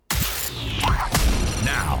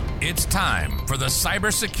Now, it's time for the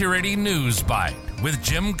Cybersecurity News Bite with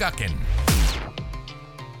Jim Guckin.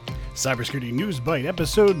 Cybersecurity News Bite,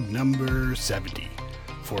 episode number 70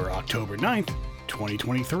 for October 9th,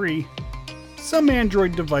 2023. Some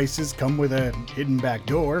Android devices come with a hidden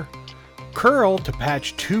backdoor, curl to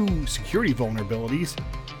patch 2 security vulnerabilities,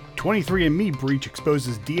 23andMe breach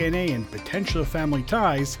exposes DNA and potential family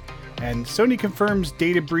ties, and Sony confirms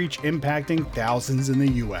data breach impacting thousands in the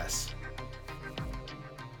US.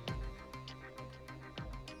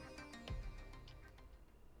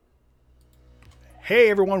 Hey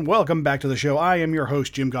everyone, welcome back to the show. I am your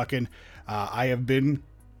host, Jim Guckin. I have been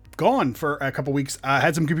gone for a couple weeks. I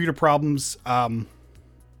had some computer problems,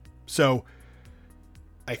 so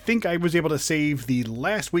I think I was able to save the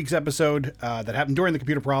last week's episode that happened during the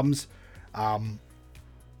computer problems.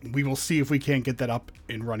 We will see if we can't get that up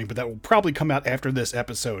and running, but that will probably come out after this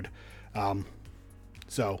episode.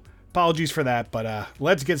 So apologies for that, but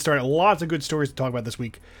let's get started. Lots of good stories to talk about this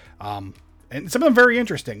week, and some of them very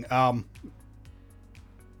interesting.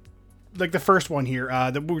 Like the first one here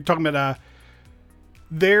that we were talking about,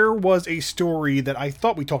 there was a story that I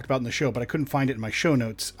thought we talked about in the show, but I couldn't find it in my show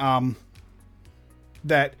notes.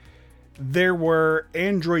 That there were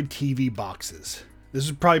Android TV boxes. This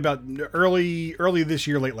is probably about early this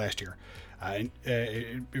year, late last year,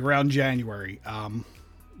 around January.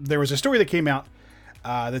 There was a story that came out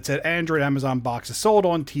that said Android Amazon boxes sold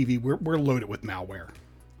on TV were loaded with malware.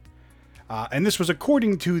 And this was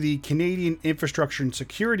according to the Canadian infrastructure and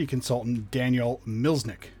security consultant, Daniel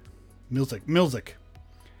Milzik.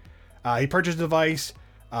 He purchased a device.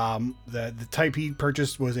 The type he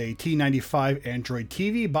purchased was a T95 Android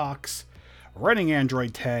TV box running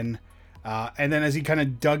Android 10. And then as he kind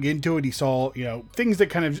of dug into it, he saw, things that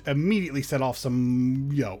kind of immediately set off some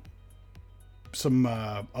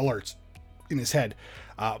alerts in his head.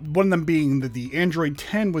 One of them being that the Android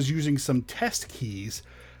 10 was using some test keys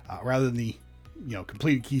rather than the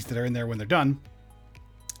completed keys that are in there when they're done.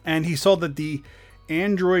 And he saw that the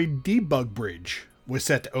Android debug bridge was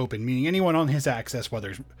set to open, meaning anyone on his access, whether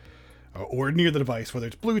it's or near the device, whether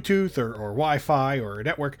it's Bluetooth or Wi-Fi or a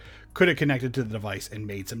network, could have connected to the device and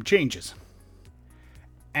made some changes.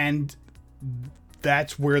 And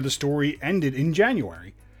that's where the story ended in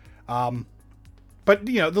January. But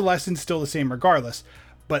the lesson's still the same regardless.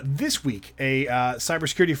 But this week, a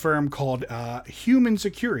cybersecurity firm called Human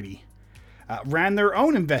Security ran their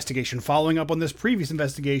own investigation following up on this previous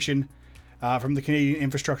investigation from the Canadian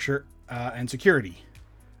Infrastructure and Security.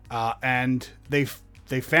 And they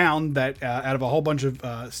found that out of a whole bunch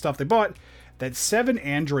of stuff they bought, that 7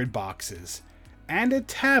 Android boxes and a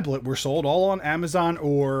tablet were sold all on Amazon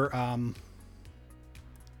or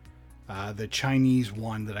the Chinese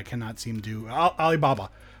one that I cannot seem to, Alibaba.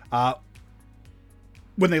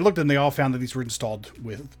 When they looked at them, they all found that these were installed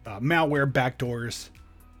with malware backdoors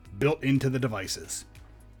built into the devices.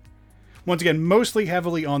 Once again, mostly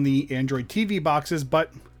heavily on the Android TV boxes,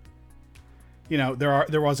 but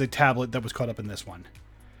there was a tablet that was caught up in this one.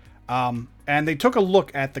 And they took a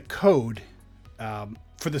look at the code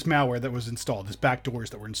for this malware that was installed, these backdoors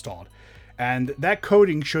that were installed. And that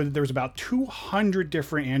coding showed that there was about 200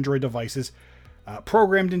 different Android devices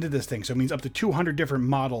programmed into this thing. So it means up to 200 different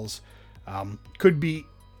models could be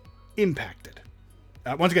impacted.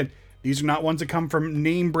 Once again, these are not ones that come from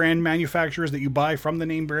name brand manufacturers that you buy from the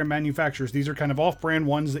name brand manufacturers. These are kind of off-brand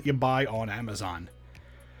ones that you buy on Amazon.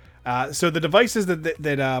 So the devices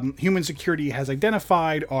that Human Security has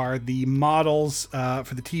identified are the models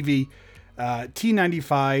for the TV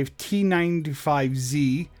T95,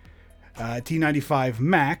 T95Z, T95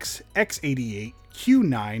 Max, X88,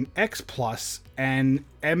 Q9, X Plus, and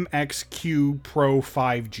MXQ Pro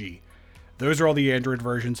 5G. Those are all the Android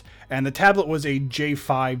versions, and the tablet was a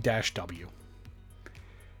J5-W.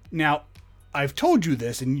 Now, I've told you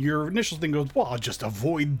this, and your initial thing goes, well, I'll just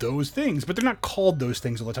avoid those things. But they're not called those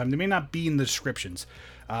things all the time. They may not be in the descriptions.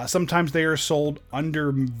 Sometimes they are sold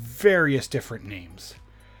under various different names.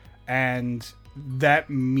 And that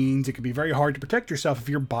means it can be very hard to protect yourself if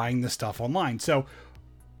you're buying this stuff online. So,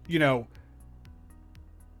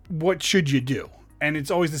 what should you do? And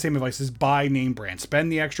it's always the same advice, is buy name brand.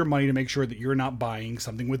 Spend the extra money to make sure that you're not buying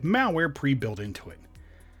something with malware pre-built into it.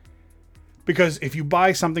 Because if you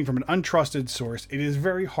buy something from an untrusted source, it is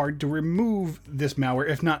very hard to remove this malware,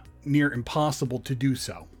 if not near impossible to do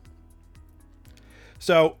so.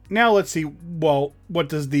 So now let's see, well, what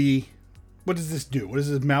does this do? What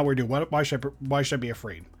does this malware do? Why should I be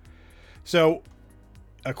afraid? So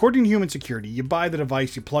according to Human Security, you buy the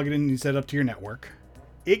device, you plug it in, and you set it up to your network.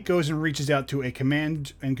 It goes and reaches out to a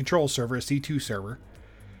command and control server, a C2 server,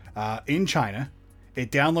 in China.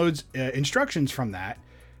 It downloads instructions from that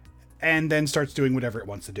and then starts doing whatever it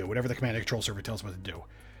wants to do, whatever the command and control server tells it what to do.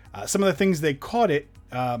 Some of the things they caught it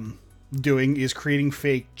doing is creating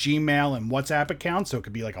fake Gmail and WhatsApp accounts, so it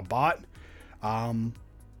could be like a bot.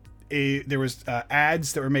 There was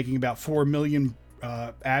ads that were making about 4 million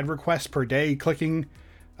ad requests per day, taking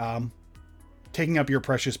up your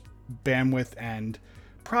precious bandwidth and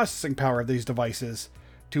processing power of these devices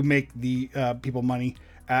to make the people money.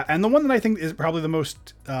 And the one that I think is probably the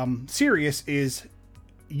most serious is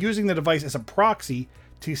using the device as a proxy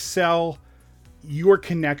to sell your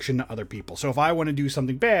connection to other people. So if I want to do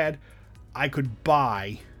something bad, I could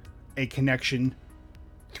buy a connection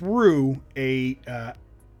through a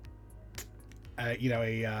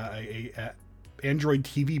Android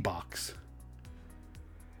TV box,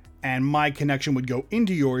 and my connection would go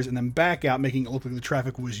into yours and then back out, making it look like the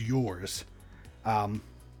traffic was yours.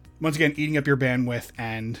 Once again, eating up your bandwidth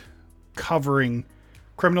and covering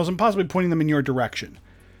criminals and possibly pointing them in your direction.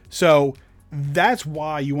 So that's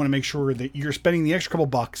why you want to make sure that you're spending the extra couple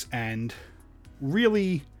bucks and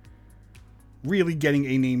really getting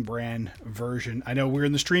a name brand version. I know we're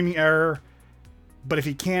in the streaming era, but if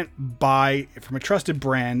you can't buy from a trusted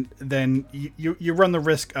brand, then you run the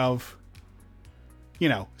risk of,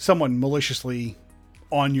 someone maliciously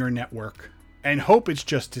on your network, and hope it's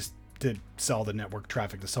just to sell the network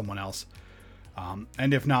traffic to someone else.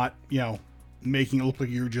 And if not, making it look like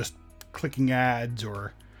you're just clicking ads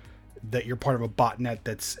or that you're part of a botnet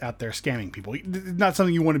that's out there scamming people. Not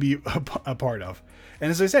something you want to be a part of. And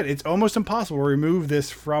as I said, it's almost impossible to remove this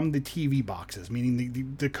from the TV boxes,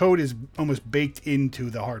 meaning the code is almost baked into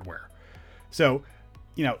the hardware. So,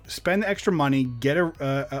 spend the extra money, get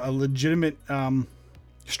a legitimate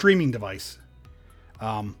streaming device.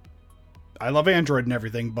 I love Android and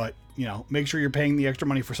everything, but, make sure you're paying the extra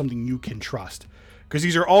money for something you can trust. Because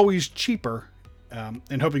these are always cheaper,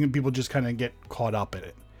 and hoping that people just kind of get caught up in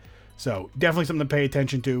it. So definitely something to pay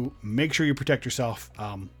attention to. Make sure you protect yourself,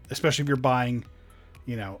 especially if you're buying,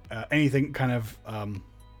 anything kind of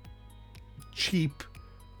cheap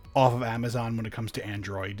off of Amazon when it comes to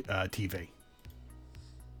Android TV.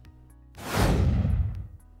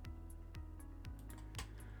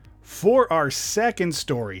 For our second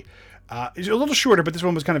story, it's a little shorter, but this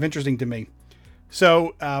one was kind of interesting to me.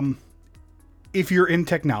 So if you're in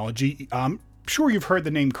technology, I'm sure you've heard the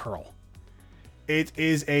name curl. It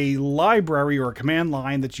is a library or a command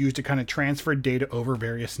line that's used to kind of transfer data over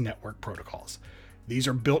various network protocols. These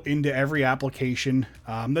are built into every application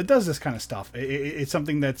that does this kind of stuff. It's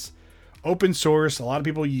something that's open source. A lot of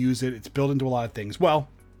people use it. It's built into a lot of things. Well,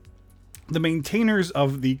 the maintainers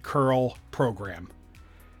of the curl program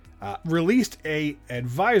released a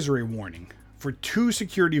advisory warning for 2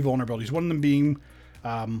 security vulnerabilities. One of them being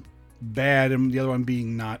bad and the other one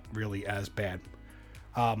being not really as bad.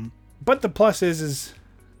 But the plus is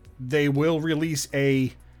they will release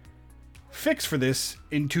a fix for this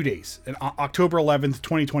in 2 days. On October 11th,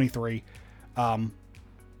 2023,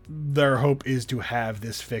 their hope is to have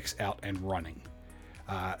this fix out and running.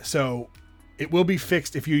 So it will be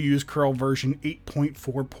fixed if you use curl version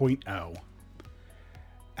 8.4.0.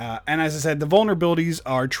 And as I said, the vulnerabilities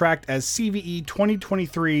are tracked as CVE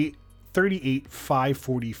 2023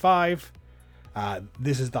 38545.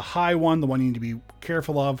 This is the high one, the one you need to be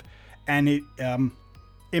careful of. And it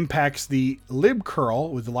impacts the libcurl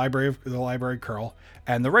with the library curl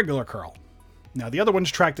and the regular curl. Now the other one's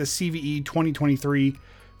tracked as CVE 2023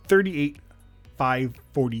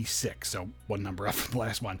 38546, so one number up from the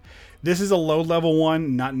last one. This is a low level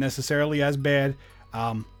one, not necessarily as bad,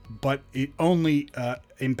 but it only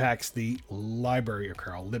impacts the library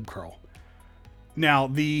curl, libcurl. Now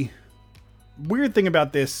the weird thing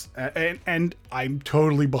about this, and I'm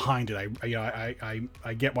totally behind it. I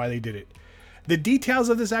get why they did it. The details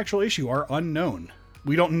of this actual issue are unknown.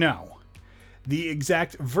 We don't know. The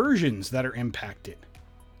exact versions that are impacted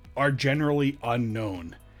are generally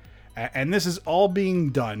unknown. And this is all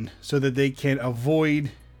being done so that they can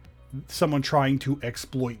avoid someone trying to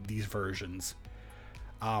exploit these versions.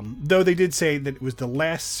 Though they did say that it was the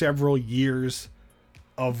last several years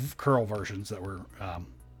of curl versions that were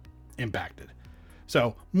impacted.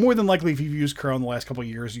 So more than likely, if you've used curl in the last couple of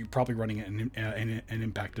years, you're probably running an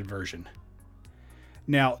impacted version.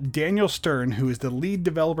 Now, Daniel Stern, who is the lead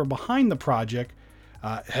developer behind the project,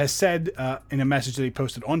 has said in a message that he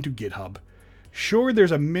posted onto GitHub, "Sure,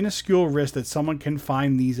 there's a minuscule risk that someone can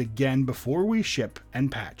find these again before we ship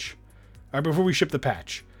and patch, or before we ship the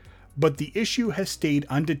patch. But the issue has stayed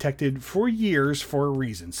undetected for years for a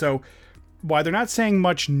reason." So while they're not saying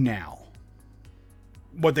much now,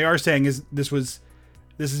 what they are saying is this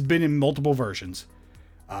has been in multiple versions,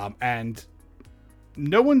 and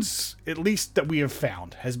no one's, at least that we have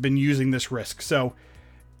found, has been using this risk. So,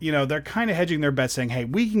 they're kind of hedging their bets, saying, hey,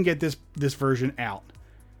 we can get this version out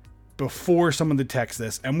before someone detects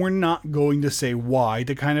this, and we're not going to say why,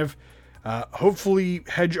 to kind of hopefully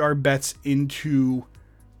hedge our bets into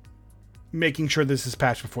making sure this is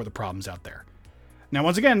patched before the problem's out there. Now,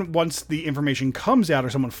 once again, once the information comes out or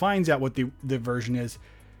someone finds out what the version is,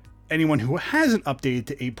 anyone who hasn't updated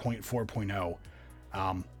to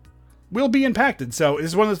 8.4.0 will be impacted. So this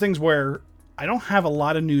is one of those things where I don't have a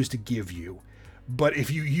lot of news to give you, but if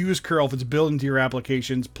you use curl, if it's built into your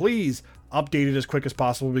applications, please update it as quick as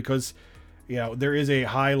possible, because there is a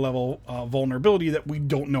high level vulnerability that we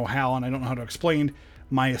don't know how, and I don't know how to explain.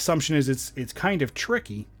 My assumption is it's kind of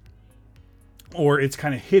tricky, or it's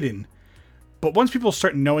kind of hidden. But once people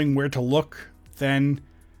start knowing where to look, then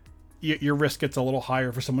your risk gets a little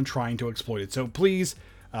higher for someone trying to exploit it. So please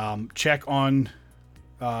check on,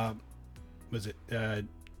 today's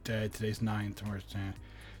 9th, tomorrow's 10th.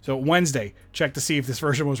 So Wednesday, check to see if this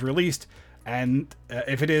version was released. And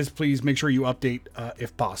if it is, please make sure you update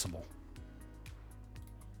if possible.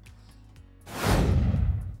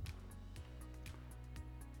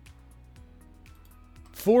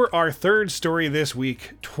 For our third story this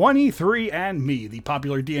week, 23andMe, the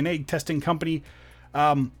popular DNA testing company,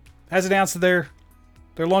 has announced that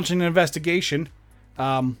they're launching an investigation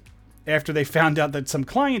after they found out that some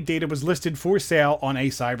client data was listed for sale on a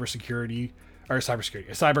cybercrime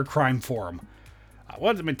forum.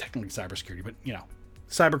 Well, I mean, technically cybersecurity, but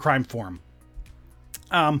cybercrime forum.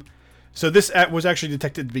 So this was actually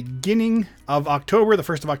detected at the beginning of October, the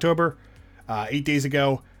 1st of October, 8 days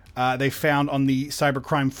ago. They found on the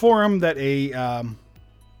cybercrime forum that a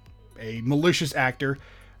malicious actor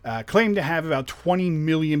claimed to have about 20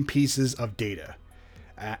 million pieces of data.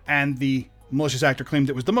 And the malicious actor claimed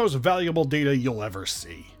it was the most valuable data you'll ever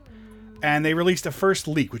see. And they released a first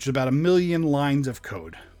leak, which is about 1 million lines of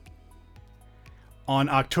code. On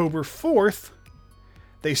October 4th,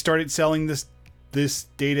 they started selling this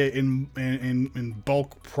data in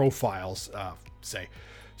bulk profiles, say.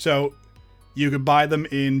 So you could buy them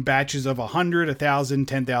in batches of 100, 1,000,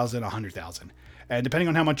 10,000, 100,000. And depending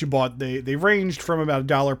on how much you bought, they ranged from about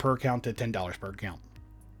 $1 per account to $10 per account.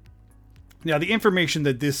 Now, the information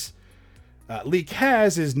that this leak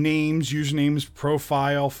has is names, usernames,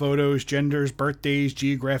 profile, photos, genders, birthdays,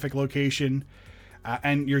 geographic location,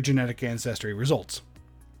 and your genetic ancestry results.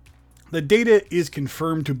 The data is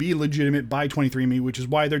confirmed to be legitimate by 23andMe, which is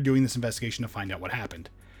why they're doing this investigation to find out what happened.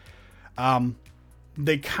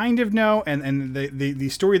 They kind of know, and the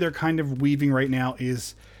story they're kind of weaving right now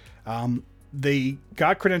is they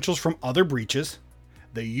got credentials from other breaches.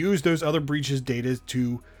 They used those other breaches' data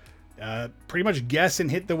to pretty much guess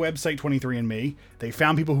and hit the website 23andMe. They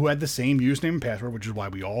found people who had the same username and password, which is why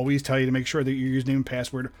we always tell you to make sure that your username and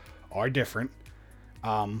password are different.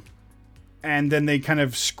 And then they kind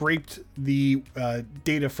of scraped the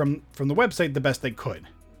data from the website the best they could.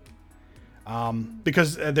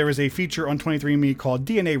 Because there is a feature on 23andMe called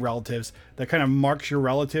DNA relatives that kind of marks your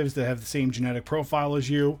relatives that have the same genetic profile as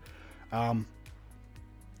you.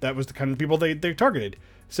 That was the kind of people they targeted.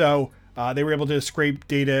 So they were able to scrape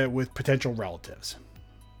data with potential relatives.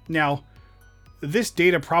 Now, this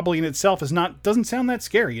data probably in itself doesn't sound that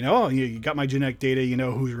scary. You got my genetic data, you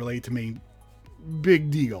know who's related to me. Big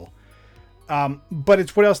deal. But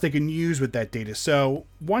it's what else they can use with that data. So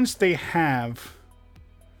once they have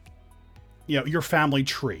your family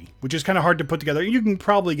tree, which is kind of hard to put together, you can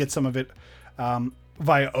probably get some of it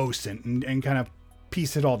via OSINT and kind of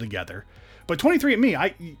piece it all together. But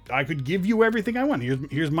 23andMe, I could give you everything I want.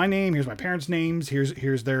 Here's my name, here's my parents' names,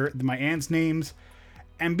 here's my aunt's names,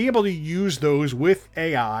 and be able to use those with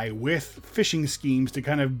AI, with phishing schemes to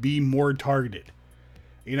kind of be more targeted.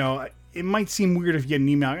 It might seem weird if you get an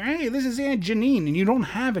email, hey, this is Aunt Janine, and you don't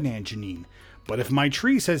have an Aunt Janine. But if my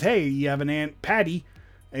tree says, hey, you have an Aunt Patty,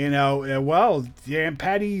 well, Aunt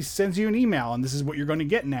Patty sends you an email, and this is what you're going to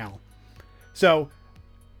get now. So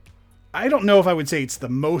I don't know if I would say it's the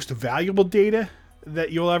most valuable data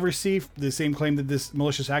that you'll ever see, the same claim that this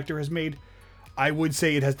malicious actor has made. I would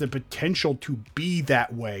say it has the potential to be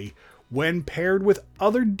that way when paired with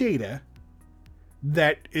other data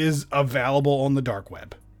that is available on the dark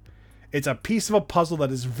web. It's a piece of a puzzle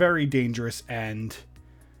that is very dangerous and,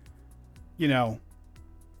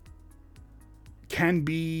 can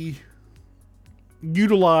be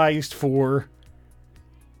utilized for,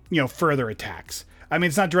 further attacks. I mean,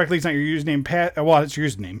 it's not your username, well, it's your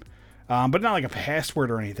username, but not like a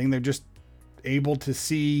password or anything. They're just able to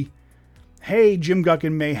see, hey, Jim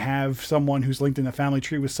Guckin may have someone who's linked in a family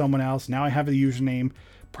tree with someone else. Now I have the username.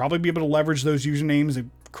 Probably be able to leverage those usernames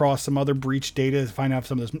and across some other breach data to find out if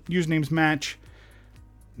some of those usernames match.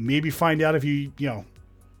 Maybe find out if you know,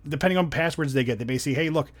 depending on passwords they get, they may say, hey,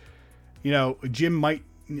 look, you know, Jim might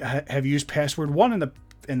have used password 1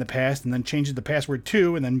 in the past and then changed it to password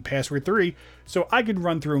 2 and then password 3. So I could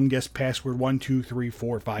run through and guess password 1, 2, 3,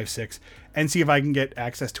 4, 5, 6 and see if I can get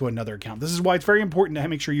access to another account. This is why it's very important to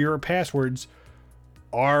make sure your passwords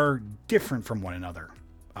are different from one another.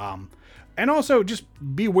 And also just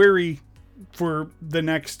be wary for the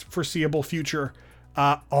next foreseeable future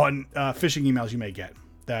on phishing emails you may get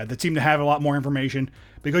that seem to have a lot more information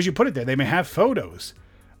because you put it there. They may have photos.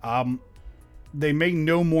 They may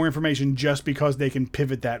know more information just because they can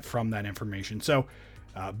pivot that from that information. So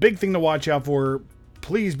big thing to watch out for.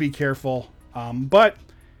 Please be careful. But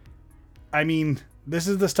I mean, this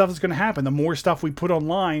is the stuff that's going to happen. The more stuff we put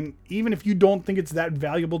online, even if you don't think it's that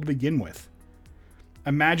valuable to begin with,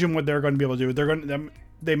 imagine what they're going to be able to do.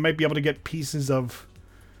 They might be able to get pieces of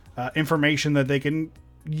information that they can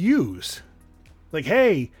use. Like,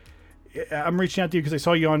 hey, I'm reaching out to you because I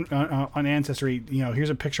saw you on Ancestry. You know, here's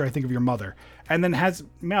a picture I think of your mother, and then has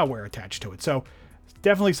malware attached to it. So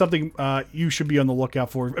definitely something you should be on the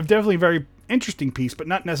lookout for. Definitely a very interesting piece, but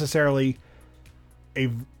not necessarily a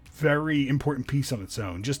very important piece on its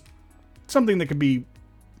own. Just something that could be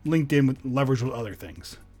linked in with leverage with other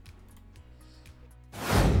things.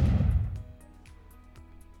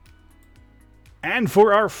 And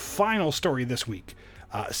for our final story this week,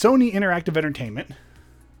 Sony Interactive Entertainment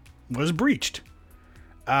was breached.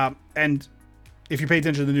 And if you pay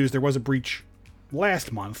attention to the news, there was a breach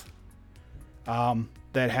last month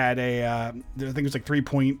that had I think it was like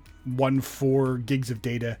 3.14 gigs of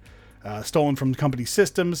data stolen from the company's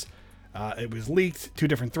systems. It was leaked to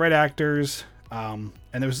different threat actors. And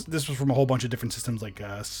this was from a whole bunch of different systems like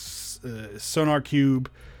SonarQube,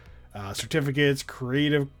 certificates,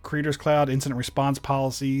 Creators Cloud, incident response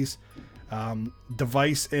policies,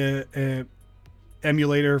 device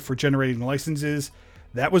emulator for generating licenses.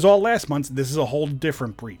 That was all last month. This is a whole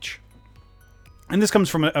different breach. And this comes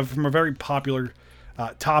from a very popular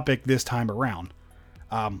topic this time around.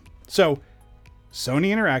 So Sony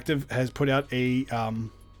Interactive has put out a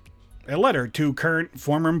letter to current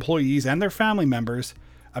former employees and their family members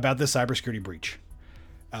about this cybersecurity breach.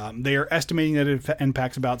 They are estimating that it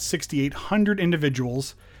impacts about 6,800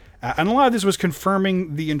 individuals. And a lot of this was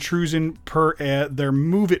confirming the intrusion per their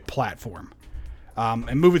MoveIt platform. And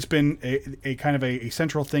MoveIt's been a kind of a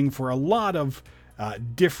central thing for a lot of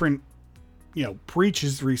different,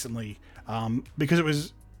 breaches recently, because it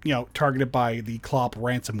was, targeted by the Clop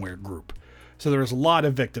ransomware group. So there was a lot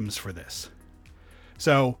of victims for this.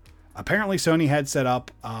 So apparently Sony had set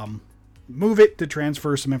up MoveIt to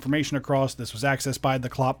transfer some information across. This was accessed by the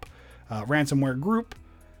Clop ransomware group.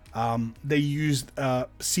 They used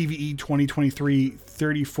CVE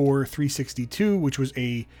 2023-34362, which was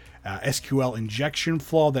a SQL injection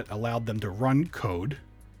flaw that allowed them to run code.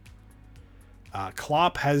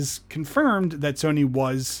 Clop has confirmed that Sony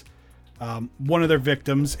was one of their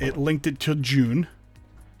victims. It linked it to June.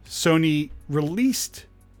 Sony released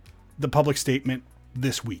the public statement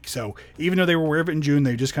this week. So even though they were aware of it in June,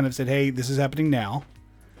 they just kind of said, hey, this is happening now.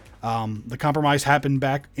 The compromise happened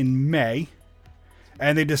back in May.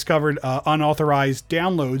 And they discovered unauthorized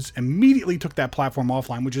downloads, immediately took that platform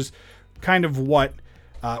offline, which is kind of what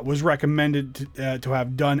was recommended to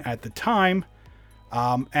have done at the time.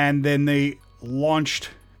 And then they launched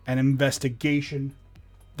an investigation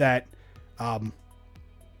that kind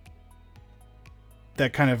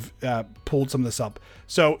of pulled some of this up.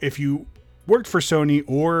 So if you worked for Sony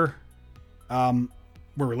or were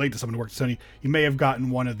related to someone who worked at Sony, you may have gotten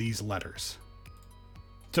one of these letters.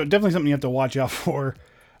 So definitely something you have to watch out for.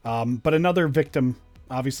 But another victim,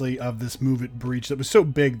 obviously, of this MoveIt breach that was so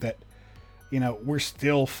big that, we're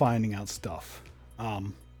still finding out stuff.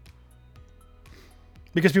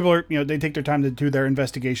 Because people are, they take their time to do their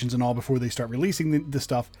investigations and all before they start releasing the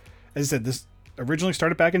stuff. As I said, this originally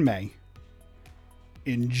started back in May.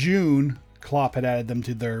 In June, Clop had added them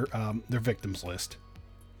to their victims list.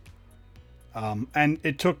 And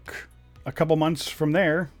it took a couple months from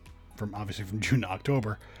there, from June to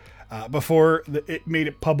October, before it made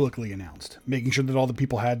it publicly announced, making sure that all the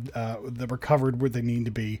people had that were covered where they need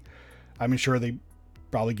to be. I'm sure they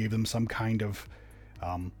probably gave them some kind of,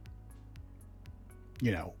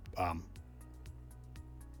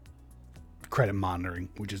 credit monitoring,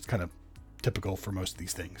 which is kind of typical for most of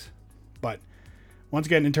these things. But once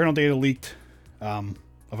again, internal data leaked of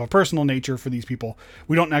a personal nature for these people.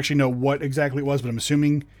 We don't actually know what exactly it was, but I'm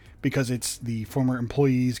assuming because it's the former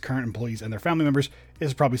employees, current employees, and their family members,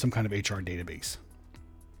 is probably some kind of HR database.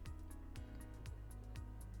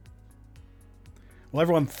 Well,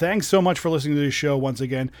 everyone, thanks so much for listening to this show once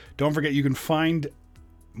again. Don't forget, you can find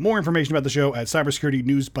more information about the show at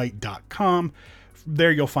cybersecurity.newsbite.com.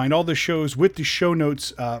 There you'll find all the shows with the show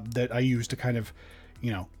notes that I use to kind of,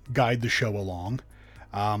 guide the show along.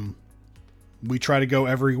 We try to go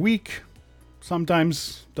every week.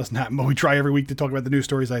 Sometimes doesn't happen, but we try every week to talk about the news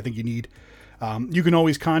stories I think you need. You can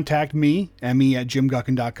always contact me at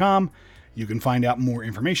jimguckin.com. You can find out more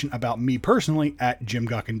information about me personally at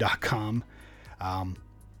jimguckin.com.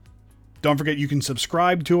 Don't forget, you can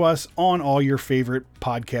subscribe to us on all your favorite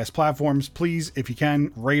podcast platforms. Please, if you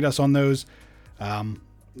can, rate us on those.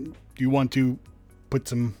 You want to put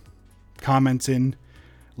some comments in,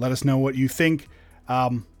 let us know what you think.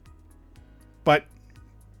 But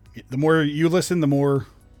the more you listen, the more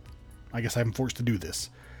I guess I'm forced to do this.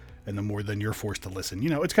 And the more then you're forced to listen.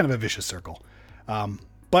 It's kind of a vicious circle.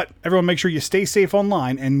 But everyone, make sure you stay safe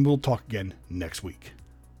online, and we'll talk again next week.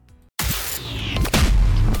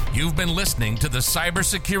 You've been listening to the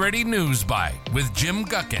Cybersecurity News Bite with Jim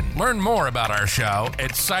Guckin. Learn more about our show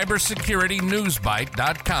at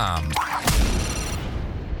cybersecurity.newsbite.com.